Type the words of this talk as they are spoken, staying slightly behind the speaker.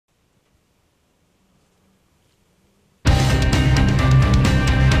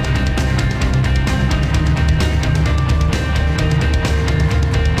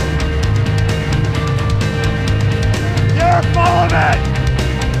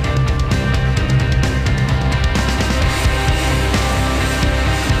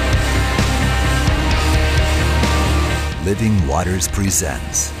Living Waters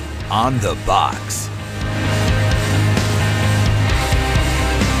presents On the Box.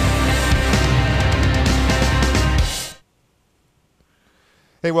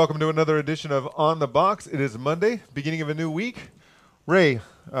 Hey, welcome to another edition of On the Box. It is Monday, beginning of a new week. Ray,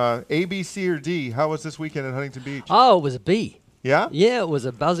 A, B, C, or D, how was this weekend in Huntington Beach? Oh, it was a B. Yeah? Yeah, it was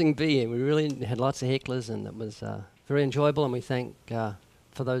a buzzing bee, and we really had lots of hecklers, and it was very enjoyable. And we thank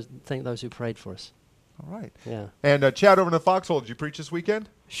those who prayed for us. All right. Yeah. And Chad over in the Foxhole, did you preach this weekend?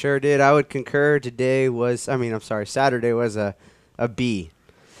 Sure did. I would concur. Saturday was a B.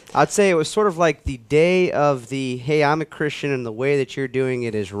 I'd say it was sort of like the day of the, hey, I'm a Christian and the way that you're doing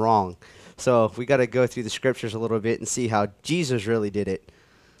it is wrong. So we got to go through the scriptures a little bit and see how Jesus really did it.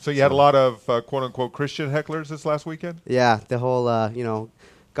 So you had a lot of quote-unquote Christian hecklers this last weekend? Yeah, the whole,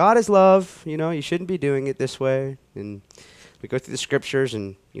 God is love, you shouldn't be doing it this way. And we go through the scriptures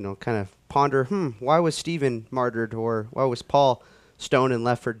and, kind of ponder, why was Stephen martyred, or why was Paul stoned and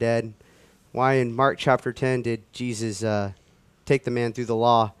left for dead? Why in Mark chapter 10 did Jesus take the man through the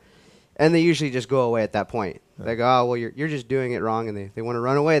law? And they usually just go away at that point. Yeah. They go, oh, well, you're just doing it wrong, and they want to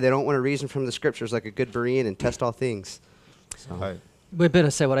run away. They don't want to reason from the scriptures like a good Berean and test all things. So. Right. We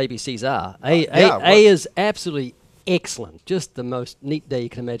better say what ABCs are. A is absolutely excellent, just the most neat day you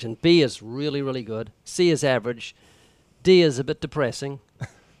can imagine. B is really, really good. C is average. D is a bit depressing.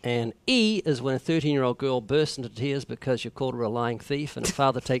 And E is when a 13-year-old girl bursts into tears because you called her a lying thief, and her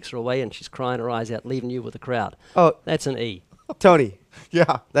father takes her away, and she's crying her eyes out, leaving you with a crowd. Oh, that's an E. Tony.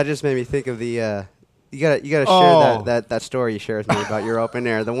 Yeah. That just made me think of the you gotta share that story you shared with me about your open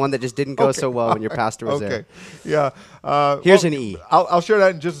air, the one that just didn't go so well when your pastor was there. Yeah. Here's an E. I'll share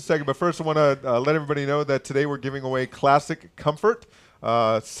that in just a second, but first I want to let everybody know that today we're giving away Classic Comfort.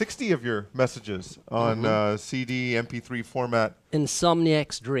 60 of your messages on CD, MP3 format.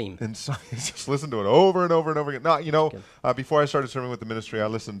 Insomniac's dream. Just listen to it over and over and over again. Now, before I started serving with the ministry, I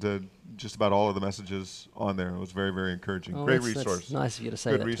listened to just about all of the messages on there. It was very, very encouraging. Great resource. That's nice of you to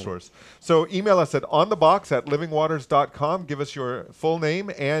say that. Good resource. So email us at onthebox@livingwaters.com. Give us your full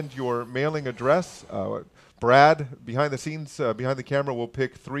name and your mailing address. Brad, behind the scenes, behind the camera, will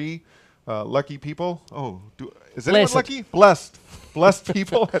pick 3 lucky people. Is anyone lucky? Blessed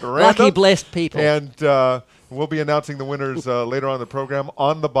people at random. Lucky, blessed people. And we'll be announcing the winners later on in the program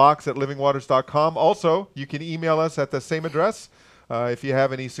on the box at livingwaters.com. Also, you can email us at the same address if you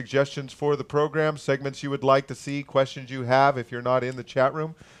have any suggestions for the program, segments you would like to see, questions you have. If you're not in the chat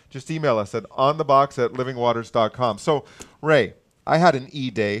room, just email us at onthebox@livingwaters.com. So, Ray, I had an E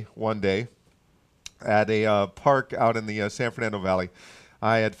day one day at a park out in the San Fernando Valley.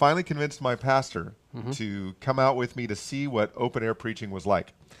 I had finally convinced my pastor to come out with me to see what open-air preaching was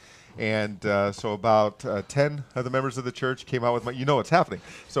like. And so about 10 of the members of the church came out with my, what's happening.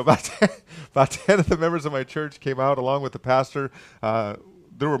 So about 10 of the members of my church came out along with the pastor.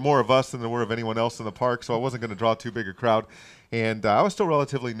 There were more of us than there were of anyone else in the park, so I wasn't going to draw too big a crowd. And I was still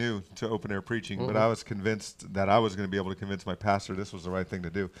relatively new to open-air preaching, but I was convinced that I was going to be able to convince my pastor this was the right thing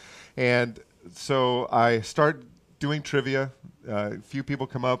to do. And so I start doing trivia. A few people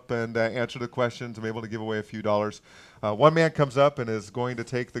come up and answer the questions. I'm able to give away a few dollars. One man comes up and is going to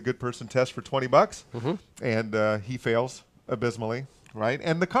take the good person test for $20, and he fails abysmally, right?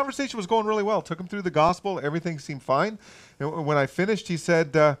 And the conversation was going really well. Took him through the gospel. Everything seemed fine. And when I finished, he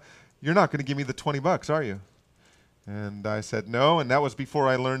said, you're not going to give me the $20, are you? And I said, no. And that was before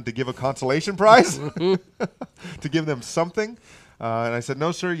I learned to give a consolation prize, to give them something. And I said,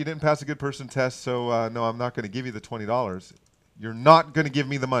 no, sir, you didn't pass a good person test, so no, I'm not going to give you the $20. You're not going to give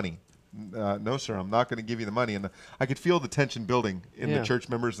me the money. No, sir, I'm not going to give you the money. And I could feel the tension building in the church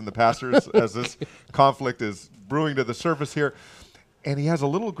members and the pastors as this conflict is brewing to the surface here. And he has a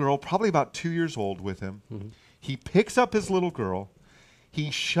little girl, probably about 2 years old, with him. He picks up his little girl.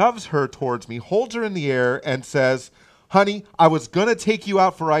 He shoves her towards me, holds her in the air, and says, honey, I was going to take you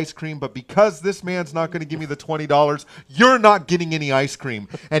out for ice cream, but because this man's not going to give me the $20, you're not getting any ice cream.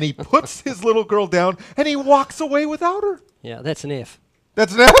 And he puts his little girl down, and he walks away without her. Yeah, that's an F.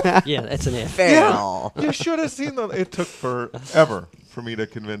 That's an F? Yeah, that's an F. Fail. Yeah, you should have seen them. It took forever for me to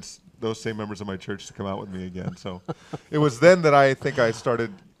convince those same members of my church to come out with me again. So it was then that I think I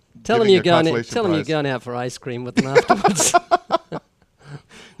started Tell him you're going out for ice cream with them afterwards.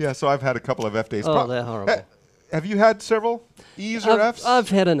 Yeah, so I've had a couple of F days. Oh, they're horrible. Have you had several E's or F's? I've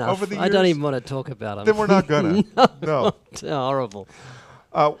had enough. Over the years? I don't even want to talk about them. Then we're not gonna. No. They're horrible.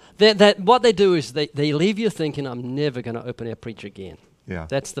 What they do is they leave you thinking, I'm never going to open air preach again. Yeah.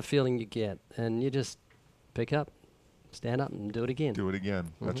 That's the feeling you get. And you just pick up, stand up, and do it again. Do it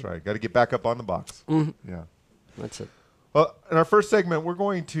again. That's right. Got to get back up on the box. Yeah. That's it. Well, in our first segment, we're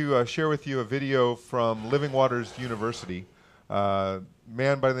going to share with you a video from Living Waters University. A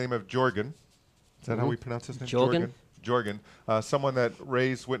man by the name of Jorgen. Is that how we pronounce his name? Jorgen. Jorgen. Someone that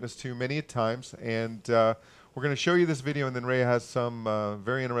Ray's witnessed to many times. And we're going to show you this video, and then Ray has some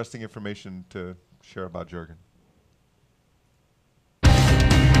very interesting information to share about Jorgen.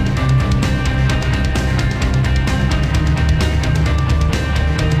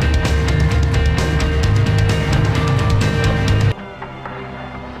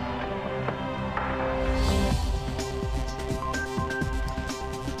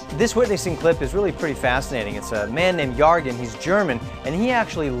 This witnessing clip is really pretty fascinating. It's a man named Jorgen. He's German, and he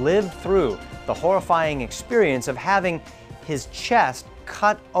actually lived through the horrifying experience of having his chest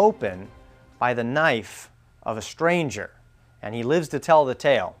cut open by the knife of a stranger. And he lives to tell the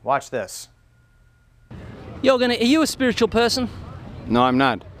tale. Watch this. Jorgen, are you a spiritual person? No, I'm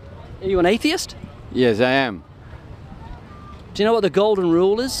not. Are you an atheist? Yes, I am. Do you know what the golden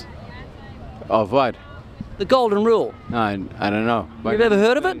rule is? Of what? The golden rule. No, I don't know. You've ever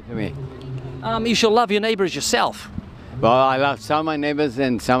heard of it? To me. You shall love your neighbor as yourself. Well, I love some of my neighbors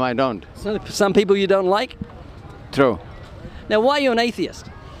and some I don't. So, some people you don't like? True. Now, why are you an atheist?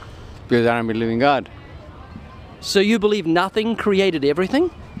 Because I don't believe in God. So you believe nothing created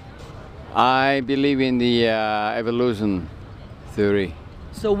everything? I believe in the evolution theory.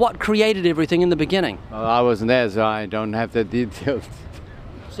 So what created everything in the beginning? Well, I wasn't there, so I don't have the details.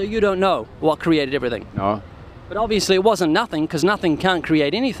 So you don't know what created everything? No. But obviously it wasn't nothing, because nothing can't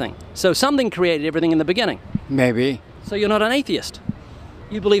create anything. So something created everything in the beginning. Maybe. So you're not an atheist.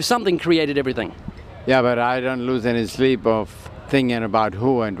 You believe something created everything. Yeah, but I don't lose any sleep of thinking about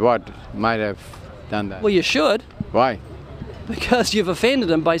who and what might have done that. Well, you should. Why? Because you've offended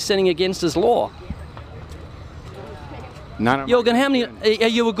him by sinning against his law. None of Jorgen, are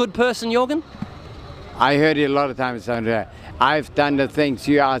you a good person, Jorgen? I heard it a lot of times. I've done the things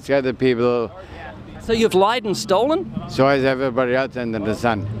you ask other people. So you've lied and stolen? So has everybody else under the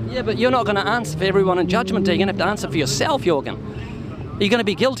sun. Yeah, but you're not going to answer for everyone on Judgment Day. You're going to have to answer for yourself, Jorgen. Are you going to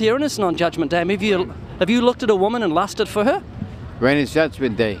be guilty or innocent on Judgment Day? Have you looked at a woman and lusted for her? When is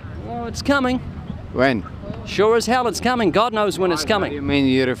Judgment Day? Oh, it's coming. When? Sure as hell it's coming. God knows when it's What do you coming. mean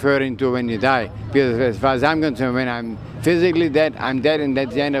you're referring to when you die? Because as far as I'm concerned, when I'm physically dead, I'm dead and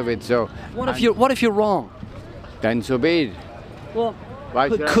that's the end of it. So What if you're wrong? then so be it. Well, Why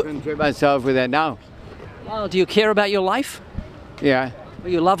should I contribute myself with that now? well, do you care about your life? Yeah,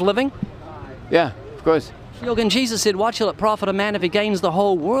 Do you love living? yeah, of course. Jorgen, Jesus said, what shall it profit a man if he gains the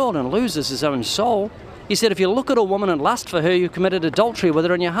whole world and loses his own soul? He said, if you look at a woman and lust for her, you've committed adultery with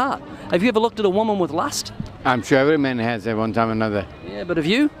her in your heart. Have you ever looked at a woman with lust? I'm sure every man has at one time or another. Yeah, but have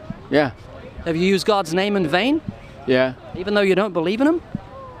you? Yeah, Have you used God's name in vain, yeah. even though you don't believe in him?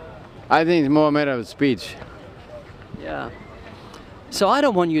 I think it's more a matter of speech. Yeah. So I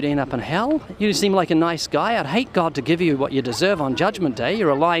don't want you to end up in hell. You seem like a nice guy. I'd hate God to give you what you deserve on Judgment Day.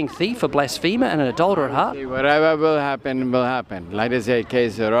 You're a lying thief, a blasphemer, and an adulterer at heart. Whatever will happen, will happen. Like they say, que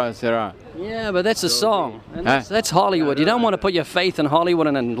sera, sera. Yeah, but that's a song. And that's Hollywood. You don't want to put your faith in Hollywood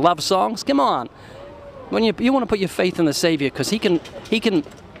and in love songs. Come on. When you want to put your faith in the Savior, because he can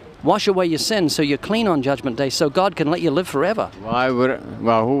wash away your sins so you're clean on Judgment Day, so God can let you live forever.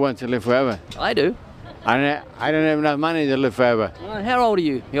 Well, who wants to live forever? I do. I don't have enough money to live forever. How old are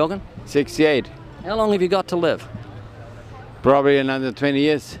you, Jorgen? 68. How long have you got to live? Probably another 20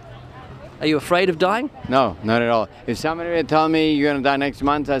 years. Are you afraid of dying? No, not at all. If somebody would tell me you're going to die next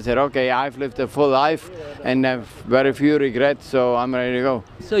month, I said, okay, I've lived a full life and have very few regrets, so I'm ready to go.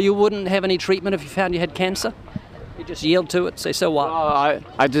 So you wouldn't have any treatment if you found you had cancer? You just yield to it, say, so what? Well,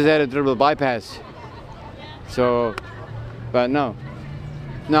 I just had a triple bypass. So, but no.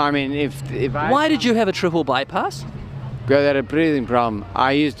 No, I mean, if I... Why did you have a triple bypass? Because I had a breathing problem.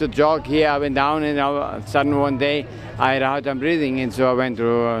 I used to jog here, up and down, and all of a sudden one day I had a hard time breathing, and so I went to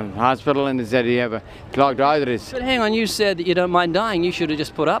a hospital and they said you have a clogged arteries. But hang on, you said that you don't mind dying. You should have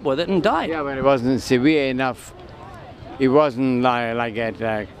just put up with it and died. Yeah, but it wasn't severe enough. It wasn't like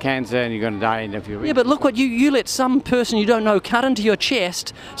cancer and you're going to die in a few weeks. Yeah, but look what you let some person you don't know cut into your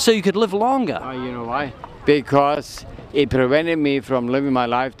chest so you could live longer. Oh, you know why? Because it prevented me from living my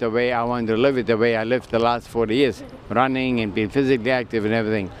life the way I wanted to live it, the way I lived the last 40 years, running and being physically active and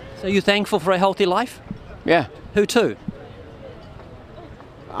everything. So you thankful for a healthy life? Yeah. Who to?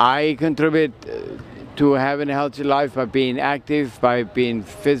 I contribute to having a healthy life by being active, by being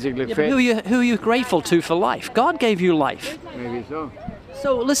physically Yeah, fit. but who are you grateful to for life? God gave you life. Maybe so.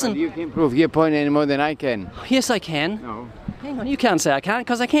 So listen. But you can prove your point any more than I can. Yes, I can. No. Hang on, you can't say I can't,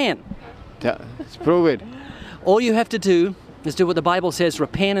 because I can. Let's prove it. All you have to do is do what the Bible says,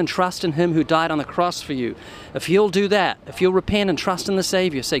 repent and trust in him who died on the cross for you. If you'll do that, if you'll repent and trust in the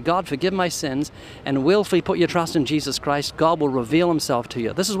Savior, say, God, forgive my sins, and willfully put your trust in Jesus Christ, God will reveal himself to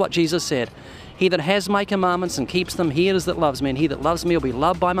you. This is what Jesus said. He that has my commandments and keeps them, he it is that loves me, and he that loves me will be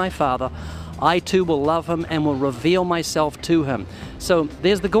loved by my Father. I too will love him and will reveal myself to him. So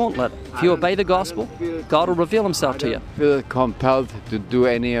there's the gauntlet. If you obey the gospel, God will reveal himself to you. I feel compelled to do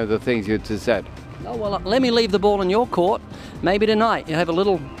any of the things you just said. Oh, well, let me leave the ball in your court. Maybe tonight you have a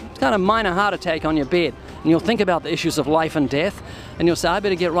little kind of minor heart attack on your bed, and you'll think about the issues of life and death, and you'll say, I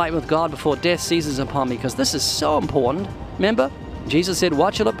better get right with God before death seizes upon me, because this is so important. Remember, Jesus said,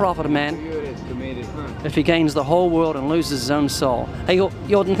 what shall it profit a man if he gains the whole world and loses his own soul? Hey,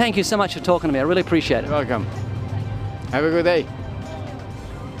 Jordan, thank you so much for talking to me. I really appreciate it. You're welcome. Have a good day.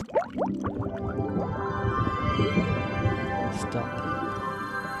 Stop.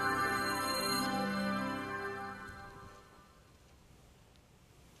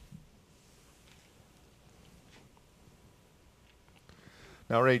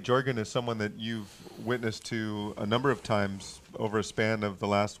 Now, Ray, Jorgen is someone that you've witnessed to a number of times over a span of the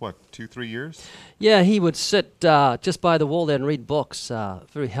last, 2-3 years? Yeah, he would sit just by the wall there and read books.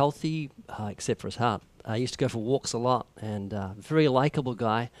 Very healthy, except for his heart. He used to go for walks a lot, and very likable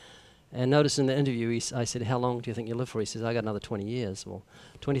guy. And notice in the interview, I said, how long do you think you live for? He says, I got another 20 years. Well,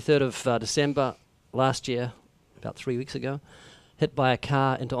 23rd of December last year, about 3 weeks ago, hit by a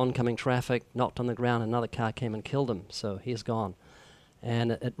car into oncoming traffic, knocked on the ground, another car came and killed him. So he's gone.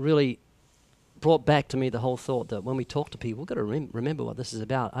 And it really brought back to me the whole thought that when we talk to people, we've got to remember what this is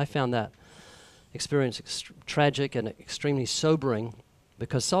about. I found that experience tragic and extremely sobering,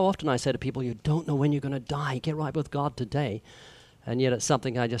 because so often I say to people, you don't know when you're going to die. Get right with God today. And yet it's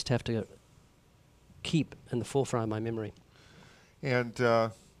something I just have to keep in the forefront of my memory. And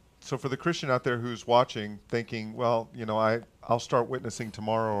so for the Christian out there who's watching, thinking, well, I'll start witnessing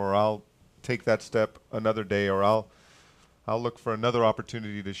tomorrow, or I'll take that step another day, or I'll look for another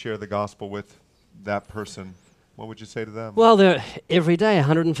opportunity to share the gospel with that person. What would you say to them? Well, every day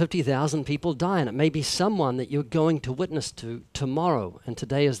 150,000 people die, and it may be someone that you're going to witness to tomorrow, and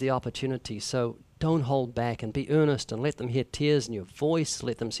today is the opportunity. So don't hold back and be earnest and let them hear tears in your voice,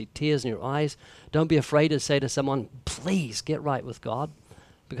 let them see tears in your eyes. Don't be afraid to say to someone, please get right with God,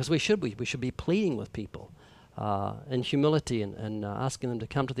 because we should be pleading with people in humility and asking them to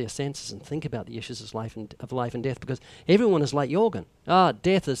come to their senses and think about the issues of life and death, because everyone is like Jorgen.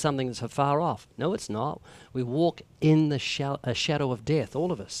 Death is something that's far off. No, it's not. We walk in the shadow of death,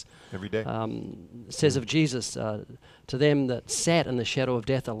 all of us. Every day. It says of Jesus, to them that sat in the shadow of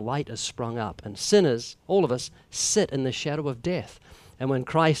death, a light has sprung up. And sinners, all of us, sit in the shadow of death. And when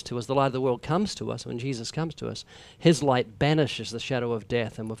Christ, who is the light of the world, comes to us, when Jesus comes to us, his light banishes the shadow of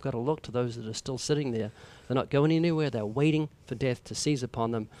death. And we've got to look to those that are still sitting there. They're not going anywhere. They're waiting for death to seize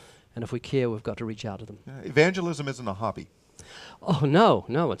upon them. And if we care, we've got to reach out to them. Evangelism isn't a hobby. Oh,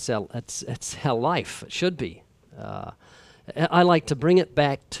 no, it's our life. It should be. I like to bring it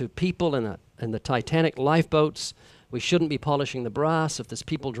back to people in the Titanic lifeboats. We shouldn't be polishing the brass. If there's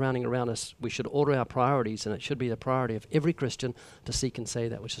people drowning around us, we should order our priorities, and it should be the priority of every Christian to seek and save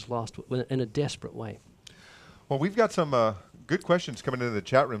that which is lost in a desperate way. Well, we've got some good questions coming into the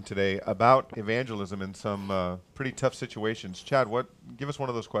chat room today about evangelism in some pretty tough situations. Chad, give us one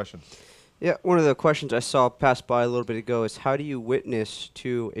of those questions. Yeah, one of the questions I saw pass by a little bit ago is, how do you witness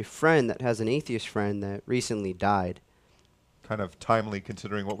to a friend that has an atheist friend that recently died? Kind of timely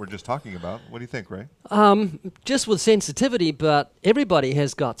considering what we're just talking about. What do you think, Ray? Just with sensitivity, but everybody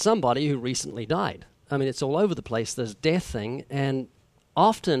has got somebody who recently died. I mean, it's all over the place, this death thing, and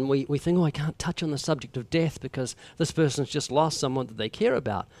often we think, I can't touch on the subject of death because this person's just lost someone that they care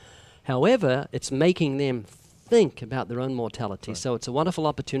about. However, it's making them think about their own mortality. Right. So it's a wonderful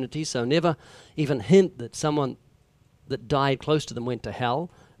opportunity. So never even hint that someone that died close to them went to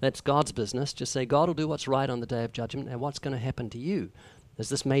hell. That's God's business. Just say, God will do what's right on the day of judgment, and what's going to happen to you? Has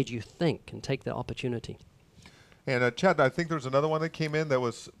this made you think and take that opportunity? And Chad, I think there's another one that came in that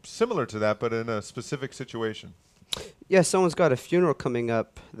was similar to that, but in a specific situation. Yeah, someone's got a funeral coming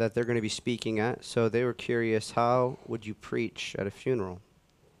up that they're going to be speaking at, so they were curious, how would you preach at a funeral?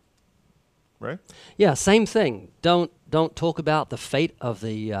 Right? Yeah, same thing. Don't talk about the fate of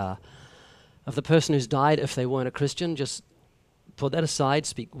the person who's died if they weren't a Christian. Just put that aside,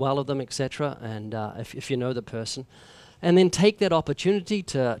 speak well of them, etc., and if you know the person. And then take that opportunity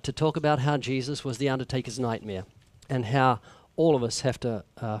to talk about how Jesus was the undertaker's nightmare, and how all of us have to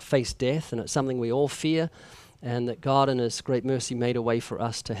face death, and it's something we all fear, and that God in his great mercy made a way for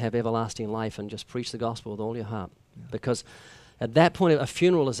us to have everlasting life, and just preach the gospel with all your heart. Yeah. Because at that point, a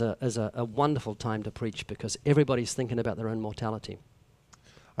funeral is a wonderful time to preach because everybody's thinking about their own mortality.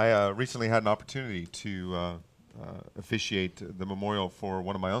 I recently had an opportunity to officiate the memorial for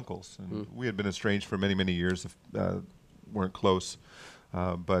one of my uncles. And we had been estranged for many, many years, weren't close.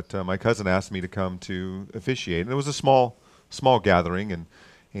 But my cousin asked me to come to officiate. And it was a small gathering.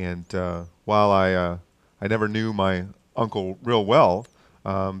 And while I never knew my uncle real well,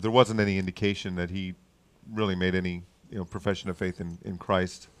 there wasn't any indication that he really made any profession of faith in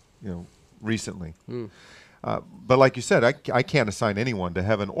Christ recently. But like you said, I can't assign anyone to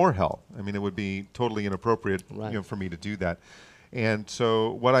heaven or hell. I mean, it would be totally inappropriate for me to do that. And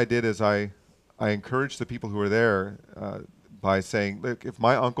so what I did is I encouraged the people who were there by saying, look, if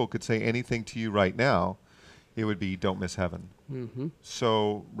my uncle could say anything to you right now, it would be, don't miss heaven.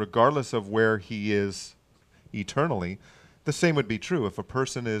 So regardless of where he is eternally, the same would be true. If a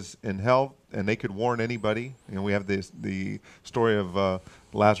person is in hell and they could warn anybody, we have the story of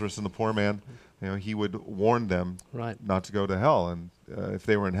Lazarus and the poor man, he would warn them not to go to hell. And if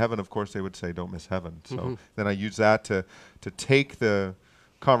they were in heaven, of course, they would say, don't miss heaven. So then I use that to take the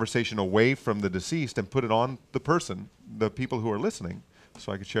conversation away from the deceased and put it on the person, the people who are listening,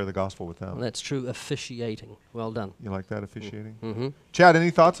 so I could share the gospel with them. Well, that's true officiating. Well done. You like that, officiating? Chad,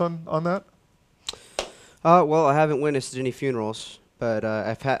 any thoughts on that? Well, I haven't witnessed any funerals, but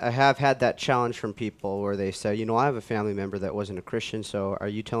I have had that challenge from people where they say, I have a family member that wasn't a Christian, so are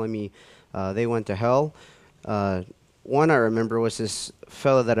you telling me they went to hell? One I remember was this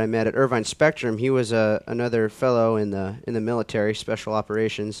fellow that I met at Irvine Spectrum. He was another fellow in the military, special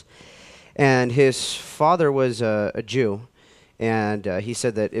operations, and his father was a Jew. And he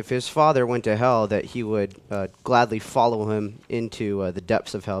said that if his father went to hell, that he would gladly follow him into the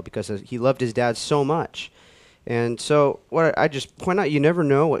depths of hell because he loved his dad so much. And so what I just point out, you never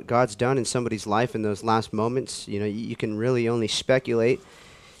know what God's done in somebody's life in those last moments. You can really only speculate.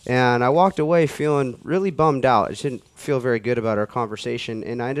 And I walked away feeling really bummed out. I just didn't feel very good about our conversation.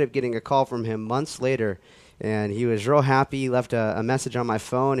 And I ended up getting a call from him months later. And he was real happy. He left a message on my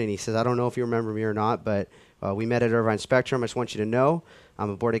phone. And he says, I don't know if you remember me or not, but we met at Irvine Spectrum. I just want you to know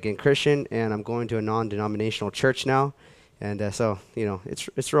I'm a born-again Christian, and I'm going to a non-denominational church now. And so,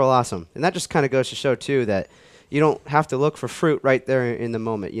 it's real awesome. And that just kind of goes to show, too, that you don't have to look for fruit right there in the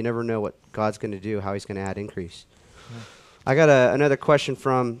moment. You never know what God's going to do, how he's going to add increase. I got another question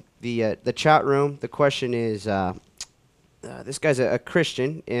from the chat room. The question is, this guy's a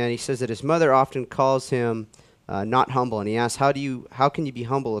Christian, and he says that his mother often calls him not humble. And he asks, how can you be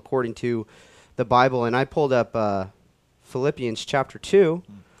humble according to the Bible? And I pulled up Philippians chapter 2,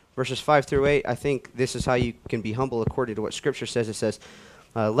 verses 5 through 8. I think this is how you can be humble according to what Scripture says. It says,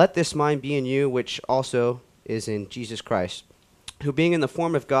 let this mind be in you, which also is in Jesus Christ, who being in the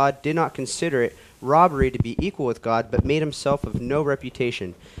form of God did not consider it robbery to be equal with God, but made himself of no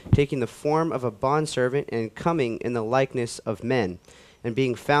reputation, taking the form of a bondservant and coming in the likeness of men. And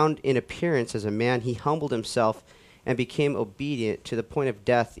being found in appearance as a man, he humbled himself and became obedient to the point of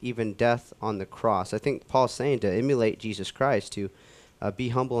death, even death on the cross. I think Paul's saying to emulate Jesus Christ, to be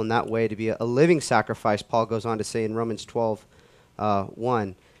humble in that way, to be a living sacrifice, Paul goes on to say in Romans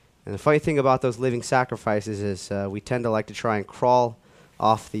 12:1. And the funny thing about those living sacrifices is we tend to like to try and crawl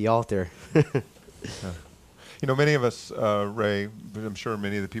off the altar. Many of us, Ray, but I'm sure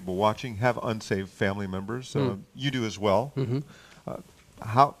many of the people watching have unsaved family members. You do as well.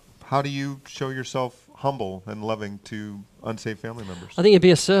 How do you show yourself humble and loving to unsaved family members? I think you'd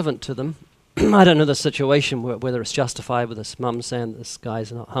be a servant to them. I don't know the situation, whether it's justified with this mum saying this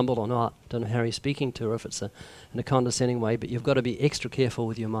guy's not humble or not. Don't know how he's speaking to her, if it's in a condescending way, but you've got to be extra careful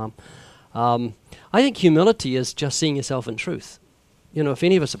with your mum. I think humility is just seeing yourself in truth. If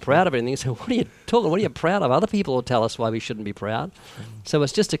any of us are proud of anything, you say, what are you talking? What are you proud of? Other people will tell us why we shouldn't be proud. So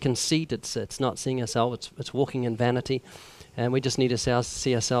it's just a conceit. It's not seeing ourselves. It's walking in vanity. And we just need to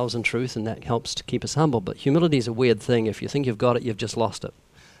see ourselves in truth, and that helps to keep us humble. But humility is a weird thing. If you think you've got it, you've just lost it.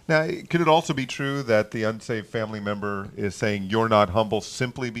 Now, could it also be true that the unsaved family member is saying you're not humble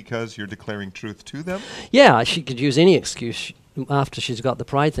simply because you're declaring truth to them? Yeah, she could use any excuse. After she's got the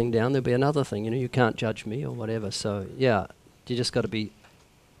pride thing down, there'll be another thing. You can't judge me or whatever. So, yeah, you just got to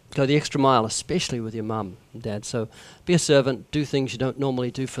go the extra mile, especially with your mum and dad. So be a servant, do things you don't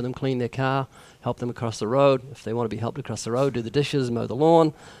normally do for them, clean their car, help them across the road. If they want to be helped across the road, do the dishes, mow the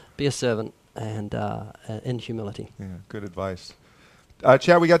lawn. Be a servant and in humility. Yeah, good advice.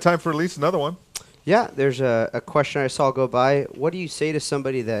 Chad, we got time for at least another one. Yeah, there's a question I saw go by. What do you say to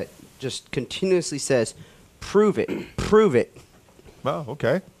somebody that just continuously says, prove it, prove it? Oh,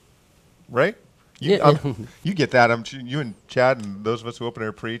 okay. Ray? You get that. You and Chad and those of us who open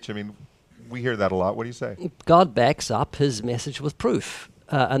air preach, I mean, we hear that a lot. What do you say? God backs up his message with proof,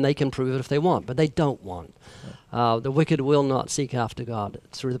 and they can prove it if they want, but they don't want. The wicked will not seek after God.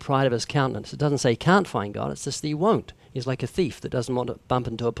 It's through the pride of his countenance. It doesn't say he can't find God, it's just that he won't. He's like a thief that doesn't want to bump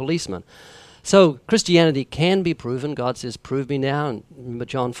into a policeman. So Christianity can be proven. God says, prove me now. And remember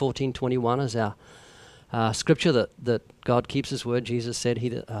John 14:21 is our scripture that God keeps his word. Jesus said, he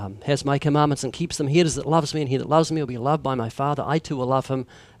that has my commandments and keeps them, he it is that loves me, and he that loves me will be loved by my Father. I too will love him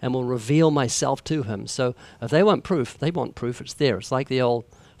and will reveal myself to him. So if they want proof, it's there. It's like the old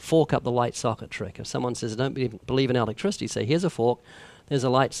fork up the light socket trick. If someone says, I don't believe in electricity, say, here's a fork, there's a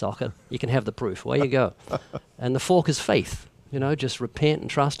light socket, you can have the proof. Away you go. And the fork is faith. Just repent and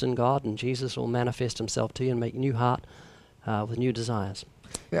trust in God, and Jesus will manifest himself to you and make a new heart with new desires.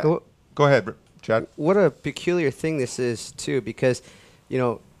 Yeah. Go ahead, Chad. What a peculiar thing this is, too, because,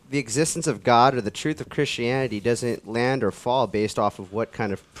 the existence of God or the truth of Christianity doesn't land or fall based off of what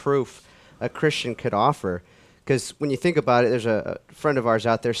kind of proof a Christian could offer. Because when you think about it, there's a friend of ours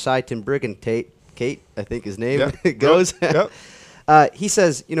out there, Cy Timbrigan Kate, I think his name goes. Yep. He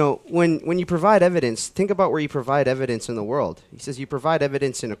says, when you provide evidence, think about where you provide evidence in the world. He says you provide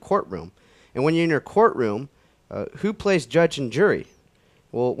evidence in a courtroom. And when you're in your courtroom, who plays judge and jury?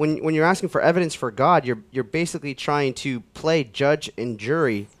 Well, when you're asking for evidence for God, you're basically trying to play judge and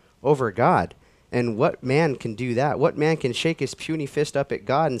jury over God. And what man can do that? What man can shake his puny fist up at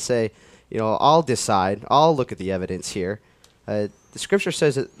God and say, I'll decide, I'll look at the evidence here. The scripture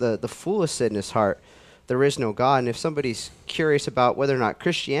says that the fool has said in his heart, there is no God. And if somebody's curious about whether or not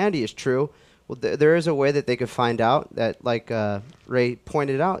Christianity is true, well, there is a way that they could find out that, like Ray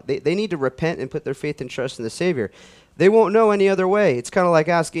pointed out, they need to repent and put their faith and trust in the Savior. They won't know any other way. It's kind of like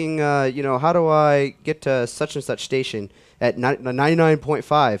asking, how do I get to such and such station at 99.5?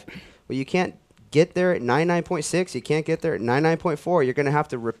 Well, you can't get there at 99.6. You can't get there at 99.4. You're going to have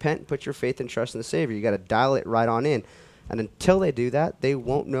to repent and put your faith and trust in the Savior. You got to dial it right on in. And until they do that, they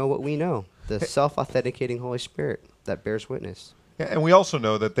won't know what we know. The self-authenticating Holy Spirit that bears witness. Yeah, and we also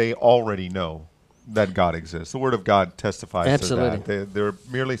know that they already know that God exists. The Word of God testifies to that. They're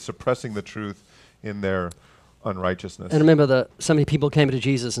merely suppressing the truth in their unrighteousness. And remember that so many people came to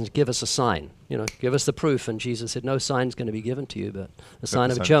Jesus and give us a sign. Give us the proof. And Jesus said, no sign's going to be given to you, but the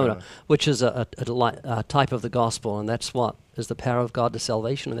sign of Jonah, which is a type of the gospel. And that's what is the power of God to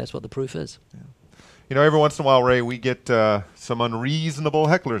salvation, and that's what the proof is. Yeah. Every once in a while, Ray, we get some unreasonable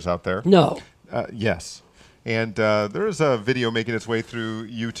hecklers out there. No. Yes. And there is a video making its way through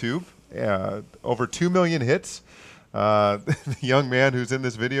YouTube, over 2 million hits. The young man who's in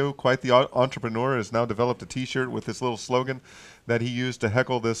this video, quite the entrepreneur, has now developed a T-shirt with this little slogan that he used to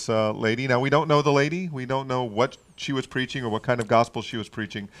heckle this lady. Now, we don't know the lady. We don't know what she was preaching or what kind of gospel she was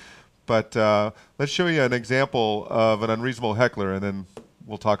preaching. But let's show you an example of an unreasonable heckler, and then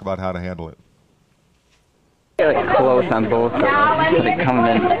we'll talk about how to handle it. Close on both of them. Coming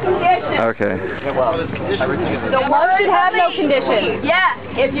in. Okay. The one should have no condition. Yeah.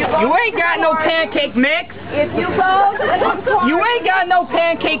 If you ain't got no pancake mix. If you go. You ain't got no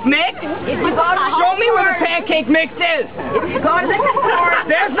pancake mix. If you go to show me where the pancake mix is. If you go to the store.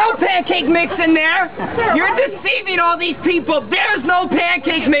 There's no pancake mix in there. You're deceiving all these people. There's no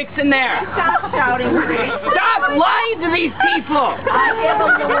pancake mix in there. Stop shouting. Stop lying to these people. I give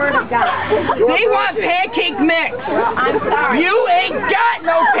them the word of God. They want pancake mix. I'm sorry. You ain't got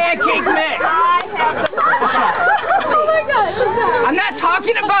no pancake mix. I have the word of God. Oh my God. I'm not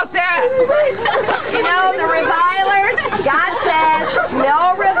talking about that. The revilers, God says,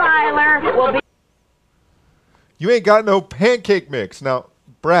 no reviler will be. You ain't got no pancake mix. Now,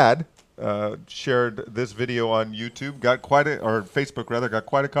 Brad shared this video on YouTube, or Facebook rather, got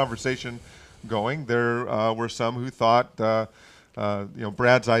quite a conversation going. There were some who thought,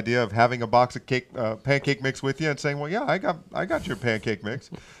 Brad's idea of having a box of pancake mix with you and saying, well, yeah, I got your pancake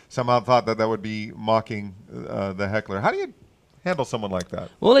mix. Somehow thought that would be mocking the heckler. How do you handle someone like that?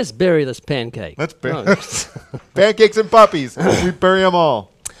 Well, let's bury this pancake. Let's bury pancakes and puppies. We bury them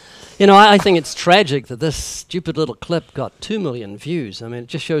all. I think it's tragic that this stupid little clip got 2 million views. I mean, it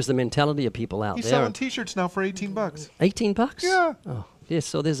just shows the mentality of people out He's there. He's selling T-shirts now for $18. $18? Yeah. Oh, yes.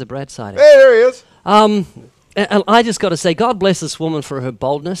 So there's a Brad sighting. Hey, there he is. And I just got to say, God bless this woman for her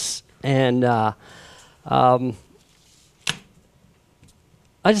boldness, and I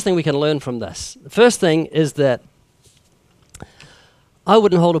just think we can learn from this. The first thing is that I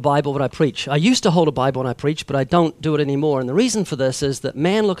wouldn't hold a Bible when I preach. I used to hold a Bible when I preach, but I don't do it anymore. And the reason for this is that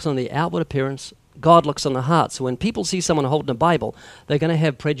man looks on the outward appearance, God looks on the heart. So when people see someone holding a Bible, they're going to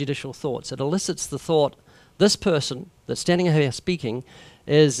have prejudicial thoughts. It elicits the thought, this person that's standing here speaking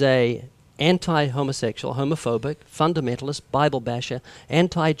is a anti-homosexual, homophobic, fundamentalist, Bible basher,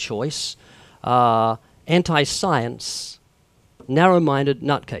 anti-choice, anti-science, narrow-minded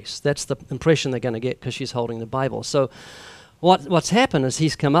nutcase. That's the impression they're going to get because she's holding the Bible. So what's happened is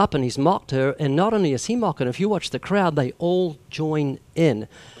he's come up and he's mocked her, and not only is he mocking her, if you watch the crowd, they all join in.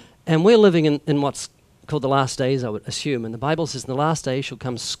 And we're living in what's called the last days, I would assume. And the Bible says in the last days shall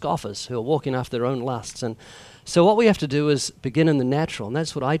come scoffers who are walking after their own lusts. And so what we have to do is begin in the natural, and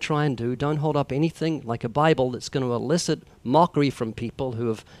that's what I try and do. Don't hold up anything like a Bible that's going to elicit mockery from people who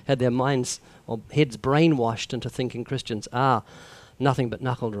have had their minds or heads brainwashed into thinking Christians are nothing but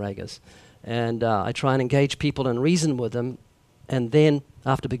knuckle draggers. And I try and engage people and reason with them, and then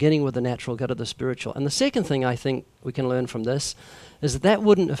after beginning with the natural, go to the spiritual. And the second thing I think we can learn from this is that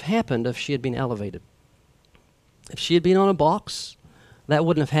wouldn't have happened if she had been elevated. If she had been on a box, that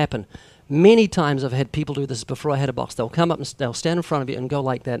wouldn't have happened. Many times I've had people do this before I had a box. They'll come up and they'll stand in front of you and go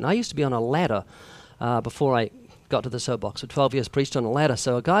like that. And I used to be on a ladder before I got to the soapbox. For 12 years, preached on a ladder.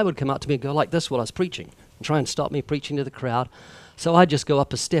 So a guy would come up to me and go like this while I was preaching and try and stop me preaching to the crowd. So I'd just go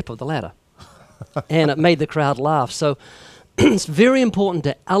up a step of the ladder. And it made the crowd laugh. So it's very important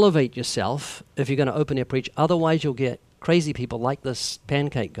to elevate yourself if you're going to open your preach. Otherwise, you'll get crazy people like this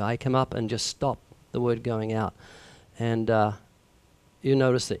pancake guy come up and just stop the word going out. And you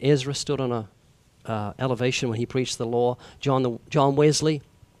notice that Ezra stood on a elevation when he preached the law. John Wesley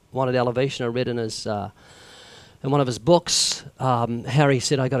wanted elevation. I read in one of his books, Harry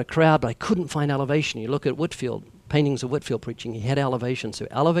said, I got a crowd, but I couldn't find elevation. You look at Whitfield, paintings of Whitfield preaching, he had elevation. So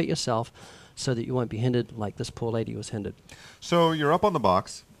elevate yourself so that you won't be hindered like this poor lady was hindered. So you're up on the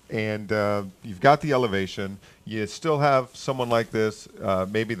box, and you've got the elevation. You still have someone like this.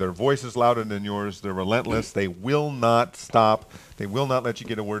 Maybe their voice is louder than yours. They're relentless. They will not stop. They will not let you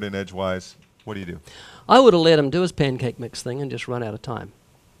get a word in edgewise. What do you do? I would have let him do his pancake mix thing and just run out of time.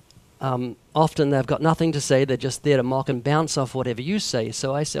 Often they've got nothing to say. They're just there to mock and bounce off whatever you say.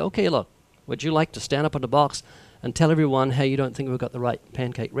 So I say, okay, look, would you like to stand up in the box and tell everyone how you don't think we've got the right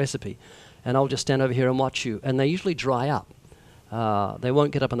pancake recipe? And I'll just stand over here and watch you. And they usually dry up. They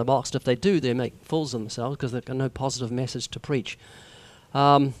won't get up in the box. And if they do, they make fools of themselves because they've got no positive message to preach.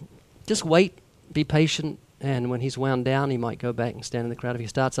 Just wait, be patient, and when he's wound down, he might go back and stand in the crowd. If he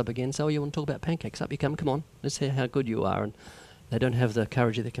starts up again, say, oh, you want to talk about pancakes? Up you come on, let's hear how good you are. And they don't have the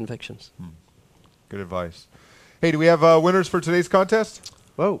courage of their convictions. Good advice. Hey, do we have winners for today's contest?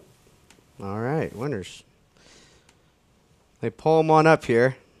 Whoa. All right, winners. They pull them on up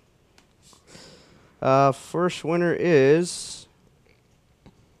here. First winner is...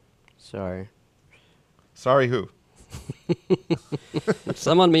 Sorry who?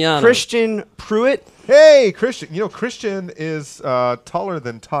 Someone Miano. Christian Pruitt. Hey, Christian. You know, Christian is taller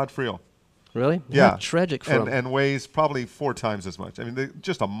than Todd Friel. Really? Yeah. How tragic for him. And weighs probably 4 times as much. I mean,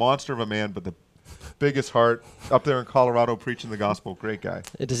 just a monster of a man, but the biggest heart up there in Colorado preaching the gospel. Great guy.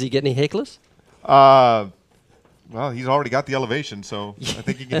 Does he get any hecklers? Well, he's already got the elevation, so I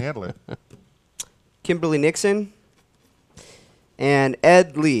think he can handle it. Kimberly Nixon and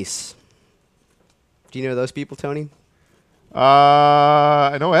Ed Lease. Do you know those people, Tony?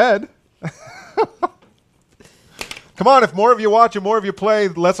 I know Ed. Come on, if more of you watch and more of you play,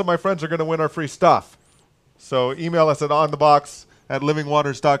 less of my friends are going to win our free stuff. So email us at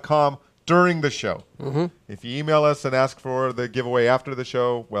onthebox@livingwaters.com during the show. If you email us and ask for the giveaway after the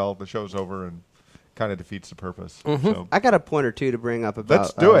show, well, the show's over and kind of defeats the purpose. So. I got a point or two to bring up about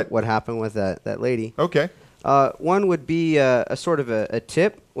Let's do it. What happened with that lady. Okay. One would be a sort of a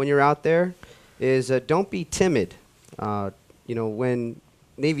tip when you're out there is don't be timid. When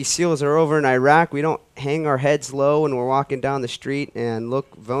Navy SEALs are over in Iraq, we don't hang our heads low when we're walking down the street and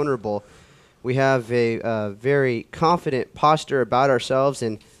look vulnerable. We have a very confident posture about ourselves,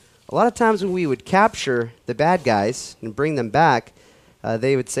 and a lot of times when we would capture the bad guys and bring them back,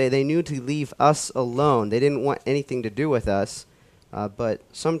 they would say they knew to leave us alone. They didn't want anything to do with us. But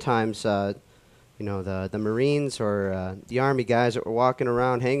sometimes, the Marines or the Army guys that were walking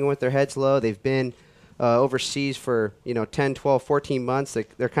around hanging with their heads low, they've been overseas for 10, 12, 14 months.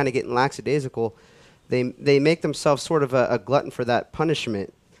 They're kind of getting lackadaisical. They make themselves sort of a glutton for that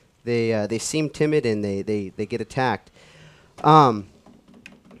punishment. They seem timid and they get attacked.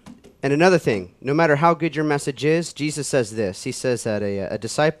 And another thing, no matter how good your message is, Jesus says this. He says that a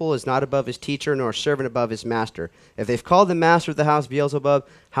disciple is not above his teacher, nor a servant above his master. If they've called the master of the house Beelzebub,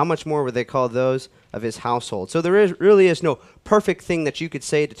 how much more would they call those of his household? So there really is no perfect thing that you could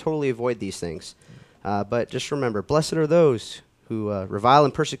say to totally avoid these things. But just remember, blessed are those who revile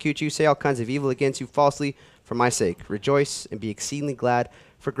and persecute you, say all kinds of evil against you falsely for my sake. Rejoice and be exceedingly glad,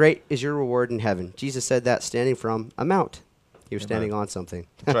 for great is your reward in heaven. Jesus said that standing from a mount. He was standing on something.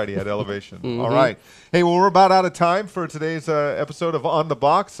 That's right. He had elevation. All right. Hey, well, we're about out of time for today's episode of On the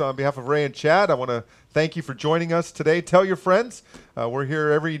Box. On behalf of Ray and Chad, I want to thank you for joining us today. Tell your friends. We're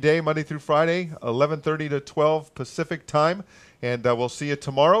here every day, Monday through Friday, 11:30 to 12 Pacific time. And we'll see you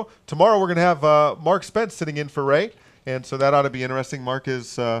tomorrow. Tomorrow we're going to have Mark Spence sitting in for Ray. And so that ought to be interesting. Mark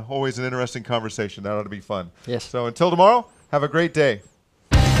is always an interesting conversation. That ought to be fun. Yes. So until tomorrow, have a great day.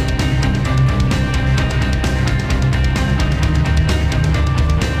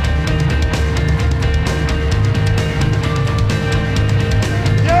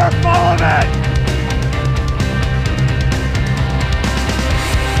 You're full of it!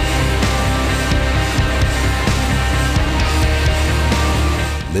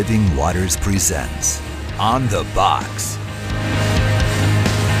 Living Waters presents On the Box.